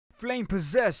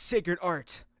Flame-possessed sacred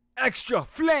art. Extra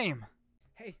flame!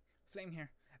 Hey, Flame here,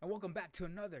 and welcome back to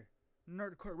another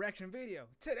Nerdcore reaction video.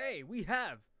 Today we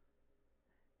have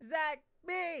Zach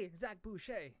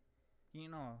Boucher. You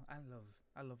know,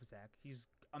 I love Zach. He's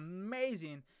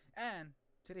amazing. And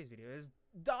today's video is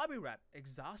DABI rap,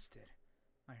 Exhausted,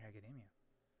 My Hero Academia.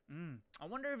 I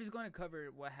wonder if he's going to cover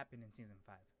what happened in season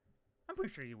 5. I'm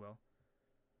pretty sure he will.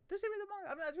 Does he read the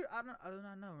manga? I'm not sure. I do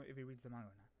not know if he reads the manga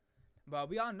or not. But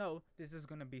we all know this is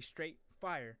gonna be straight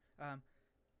fire.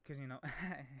 Cause you know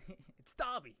it's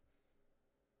DABI.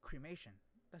 Cremation.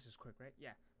 That's just quick, right?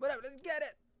 Yeah. Whatever. Let's get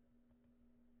it.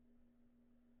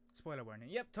 Spoiler warning.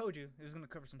 Yep, told you it was gonna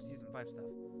cover some season 5 stuff.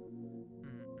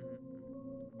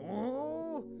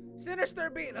 Oh,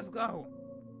 sinister beat. Let's go.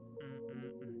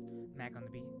 Mac on the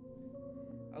beat.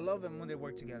 I love them when they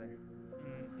work together.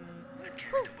 I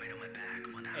carried the weight on my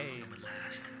back. Wonder how long it would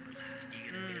last.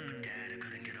 You gonna meet up with Dad? I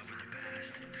couldn't get over the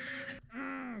past.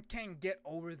 Can't get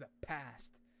over the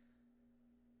past.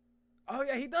 Oh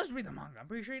yeah, he does read the manga. I'm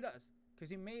pretty sure he does, cause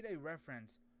he made a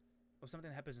reference of something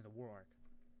that happens in the war arc,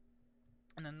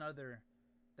 and another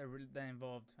that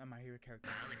involved a My Hero character.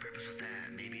 My only purpose was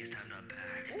that. Maybe it's time to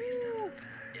unpack.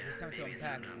 It's time to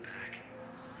unpack.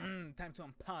 Time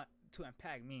to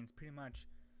unpack means pretty much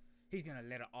he's gonna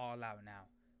let it all out now.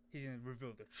 He's gonna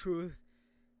reveal the truth,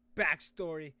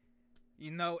 backstory.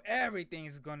 You know, everything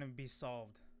is gonna be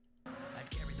solved. I've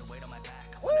carried the weight on my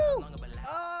back. Ooh!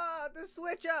 Ah, the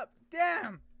switch up.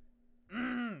 Damn.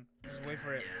 Just wait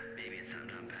for it. Yeah, maybe it's time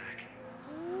to unpack.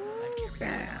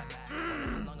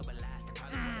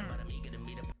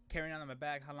 Carrying on my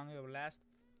back. How long it will last?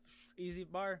 Easy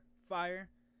bar, fire.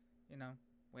 You know,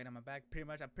 weight on my back. Pretty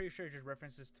much. I'm pretty sure it just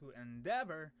references to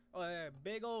Endeavor. Oh yeah,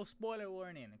 big old spoiler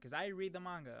warning. Cause I read the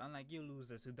manga, unlike you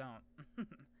losers who don't.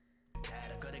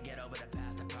 Dad, I couldn't get over the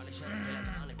past. I probably shouldn't feel like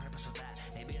my only purpose was that.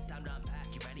 Maybe it's time to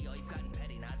unpack. You ready? Oh, you've gotten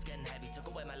petty. Now it's getting heavy. Took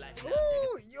away my life.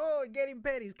 Ooh, yo, getting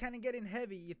petty. It's kind of getting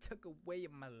heavy. You took away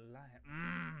my life.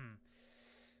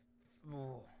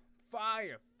 Ooh,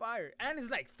 fire. And it's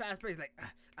like fast paced. Like,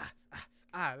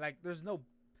 like there's no,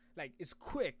 like it's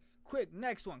quick.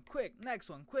 Next one, quick.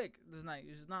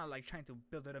 It's not like trying to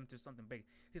build it up to something big.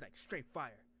 He's like straight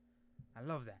fire. I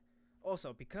love that.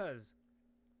 Also, because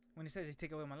when he says he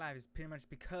take away my life, it's pretty much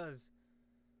because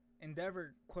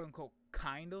Endeavor, quote unquote,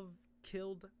 kind of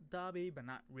killed DABI, but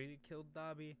not really killed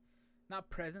DABI. Not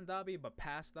present DABI, but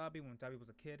past DABI when DABI was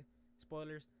a kid.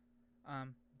 Spoilers.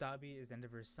 DABI is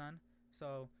Endeavor's son.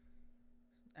 So,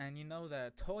 and you know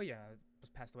that Toya was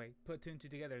passed away. Put 2 and 2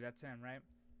 together, that's him, right?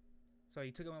 So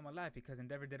he took away my life because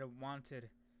Endeavor didn't wanted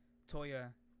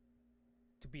Toya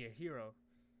to be a hero.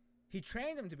 He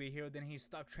trained him to be a hero, then he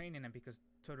stopped training him because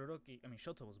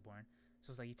Shoto was born. So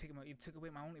it's like you took away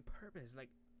my only purpose. Like,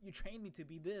 you trained me to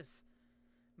be this,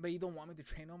 but you don't want me to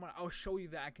train no more. I'll show you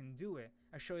that I can do it.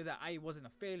 I'll show you that I wasn't a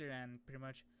failure, and pretty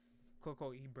much, quote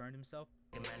unquote, he burned himself.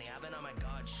 Manny, I've been on my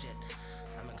god shit.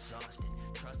 I'm exhausted.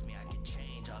 Trust me, I can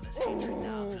change all this hatred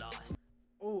now I've lost.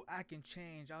 Oh, I can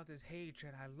change all this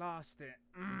hatred. I lost it.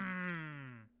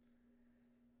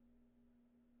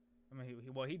 I mean,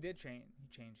 he did change. He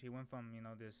changed. He went from, you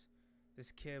know, this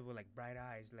kid with like bright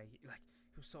eyes, like he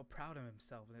was so proud of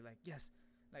himself. Like, yes,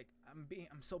 like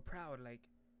I'm so proud. Like,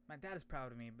 my dad is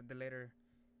proud of me. But then later,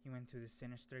 he went to this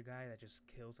sinister guy that just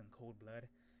kills in cold blood,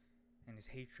 and his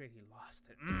hatred, he lost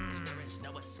it. There is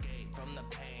no escape from the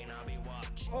pain. I'll be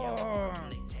watching. Oh. Can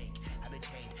they take? I've been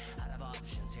chained out of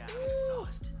options. Yeah, I'm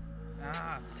exhausted.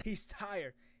 He's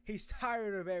tired. He's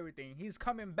tired of everything. He's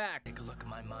coming back. Take a look at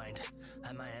my mind.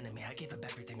 I'm my enemy. I gave up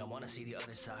everything. I want to see the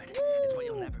other side. It's what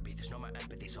you'll never be. There's no more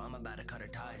empathy, so I'm about to cut her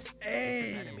ties.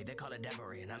 It's the enemy. They call it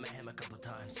Devery, and I met him a couple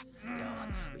times. Yo,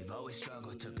 we've always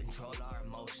struggled to control our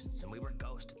emotions, and we were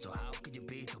ghosted. So how could you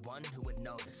be the one who would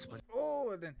notice?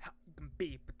 Then how you can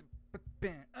be?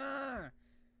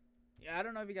 Yeah, I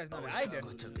don't know if you guys know that. I did.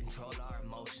 To control our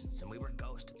emotions, and we were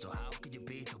ghosted. So how could you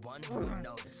be the one who would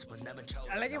notice? Was never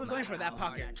chosen. I like it was only for that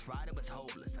pocket. I tried, it was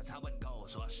hopeless. That's how it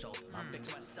goes. So I showed them. I'll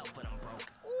fix myself when I'm broken.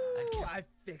 Ooh, I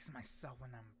fix myself when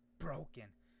I'm broken.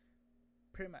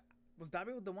 Pretty much. Was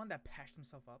DABI the one that patched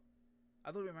himself up?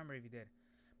 I don't remember if he did,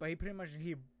 but he pretty much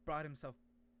brought himself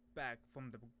back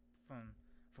from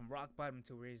rock bottom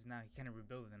to where he is now. He kind of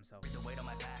rebuilt himself. The weight on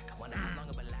my back. I wonder how long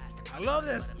it would last. I love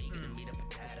this.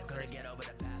 I couldn't get over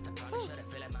the past. I probably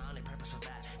shouldn't feel like my only purpose was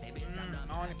that. Maybe it's time to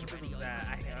my only purpose was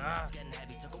that. It's getting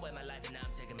heavy. Took away my life and now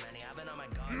I'm taking many. I've been on my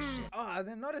guard shit. Oh, I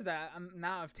didn't notice that.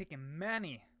 I've taken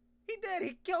many. He did.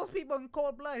 He kills people in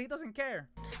cold blood. He doesn't care.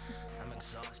 I'm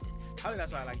exhausted. Probably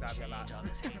that's why I like DABI a lot.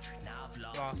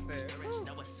 Lost it. There is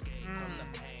no escape from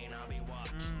the pain. I'll be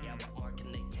watching. Yeah, what more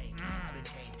can they take? I've been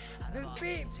chained This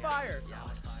beat's fire. Yeah,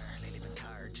 it's fire. Lately been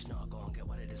tired. Just know I'll go and get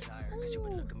what I desire. Cause you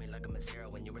would look at me like I'm a zero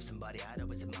when you were somebody I'd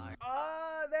always admire.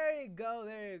 Oh, there you go.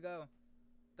 There you go.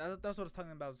 That's what I was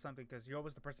talking about. Something, because you're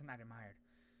always the person I admired.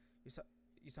 You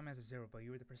saw me as a zero, but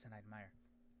you were the person I admire.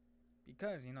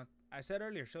 Because, you know, I said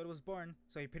earlier, Shota was born,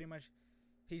 so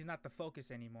he's not the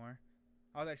focus anymore.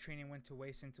 All that training went to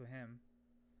waste into him.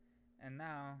 And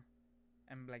now,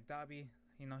 and like DABI,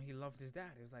 you know, he loved his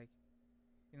dad. It was like,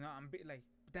 you know, like,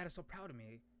 Dad is so proud of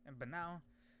me. But now,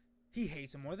 he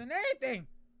hates him more than anything.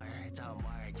 It's how I'm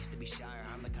wired, used to be shyer.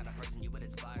 I'm the kind of person you would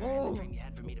inspire. Ooh. The dream you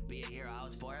had for me to be a hero, I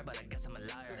was for it, but I guess I'm a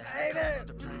liar. Hey there.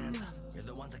 The plans, you're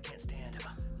the ones I can't stand.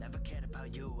 Never cared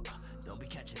about you. Don't be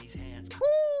catching these hands.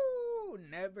 Woo!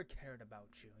 Never cared about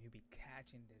you. You be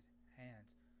catching his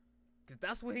hands. Because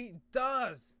that's what he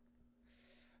does.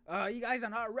 You guys are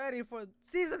not ready for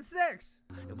season 6.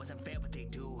 It wasn't fair what they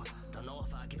do. Don't know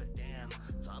if I give a damn.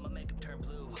 So I'ma make them turn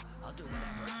blue. I'll do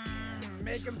whatever I can.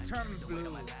 Make him turn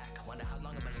blue. Wonder how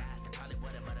long it would last. I probably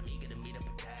wouldn't, but I'm eager to meet up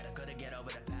with dad. I'm gonna get over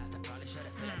the past. I probably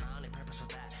should've figured my only purpose was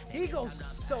that. He goes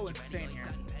so insane here.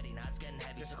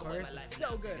 This chorus is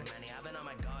so good. I've been on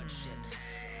my guard shit.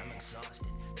 I'm exhausted.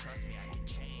 Trust me, I can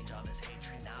change all this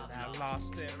hatred now. I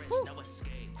lost it. There is no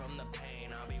escape from the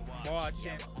pain. I'll be watching.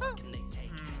 Watching. Yeah, what can they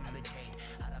take? I've been chained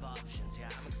out of options. Yeah,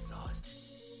 I'm exhausted.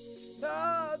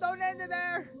 No, don't end it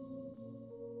there.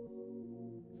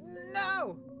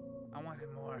 No. I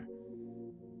wanted more.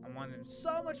 I wanted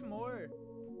so much more.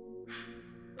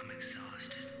 I'm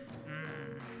exhausted.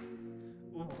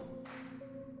 Ooh.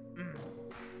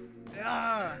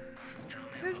 Ah.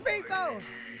 This beat though. I've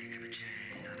been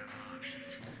chained out of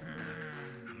options.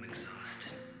 I'm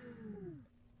exhausted.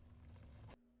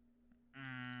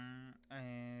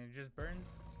 And it just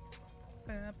burns.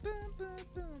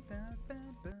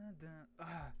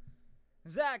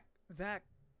 Zach,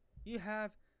 you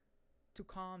have to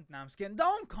calm down. Skin,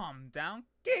 don't calm down.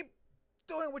 Keep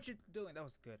doing what you're doing. That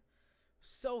was good.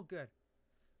 So good.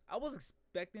 I was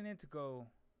expecting it to go.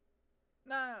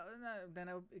 Nah, then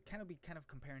it kind of be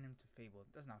comparing him to Fable.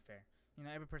 That's not fair. You know,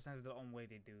 every person has their own way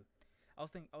they do. I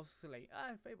was like,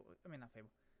 Fable. I mean, not Fable.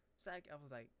 Zach, I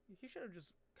was like, he should have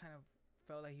just kind of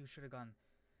felt like he should have gone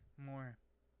more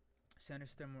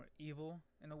sinister, more evil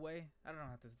in a way. I don't know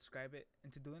how to describe it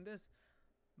into doing this.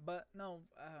 But no,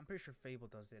 I'm pretty sure Fable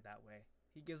does it that way.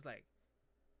 He gets like,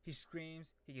 he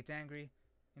screams, he gets angry.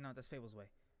 You know, that's Fable's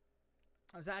way.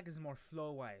 Zach is more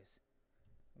flow-wise,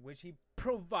 which he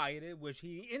provided, which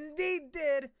he indeed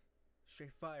did.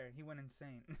 Straight fire. He went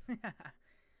insane.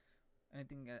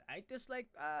 Anything I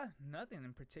disliked? Nothing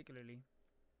in particularly.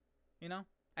 You know,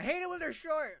 I hate it when they're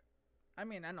short. I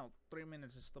mean, I know 3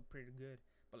 minutes is still pretty good,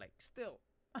 but like, still,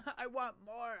 I want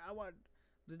more. I want.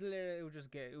 It would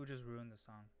just ruin the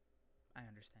song. I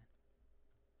understand.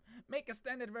 Make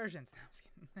extended versions. No, I'm just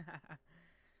kidding.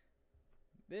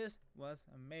 This was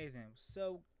amazing. It was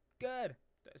so good,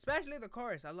 especially the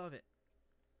chorus. I love it.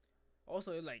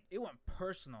 Also, it went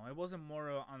personal. It wasn't more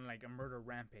on like a murder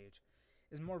rampage.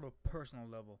 It's more of a personal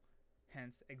level.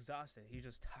 Hence, exhausted. He's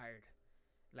just tired.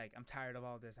 Like, I'm tired of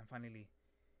all this. I'm finally.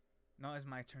 Now it's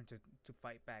my turn to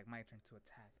fight back. My turn to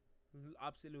attack.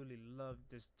 Absolutely love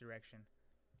this direction.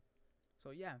 So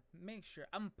yeah, make sure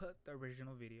I'm gonna put the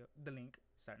original video, the link.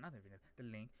 Sorry, not the video, the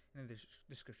link in the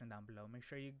description down below. Make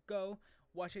sure you go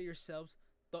watch it yourselves.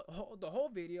 The whole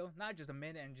video, not just a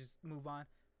minute and just move on.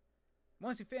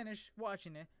 Once you finish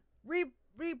watching it,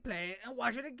 replay it and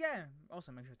watch it again.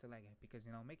 Also, make sure to like it because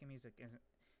you know making music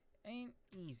ain't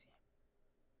easy.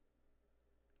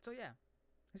 So yeah,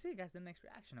 I'll see you guys in the next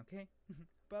reaction. Okay,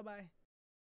 bye bye.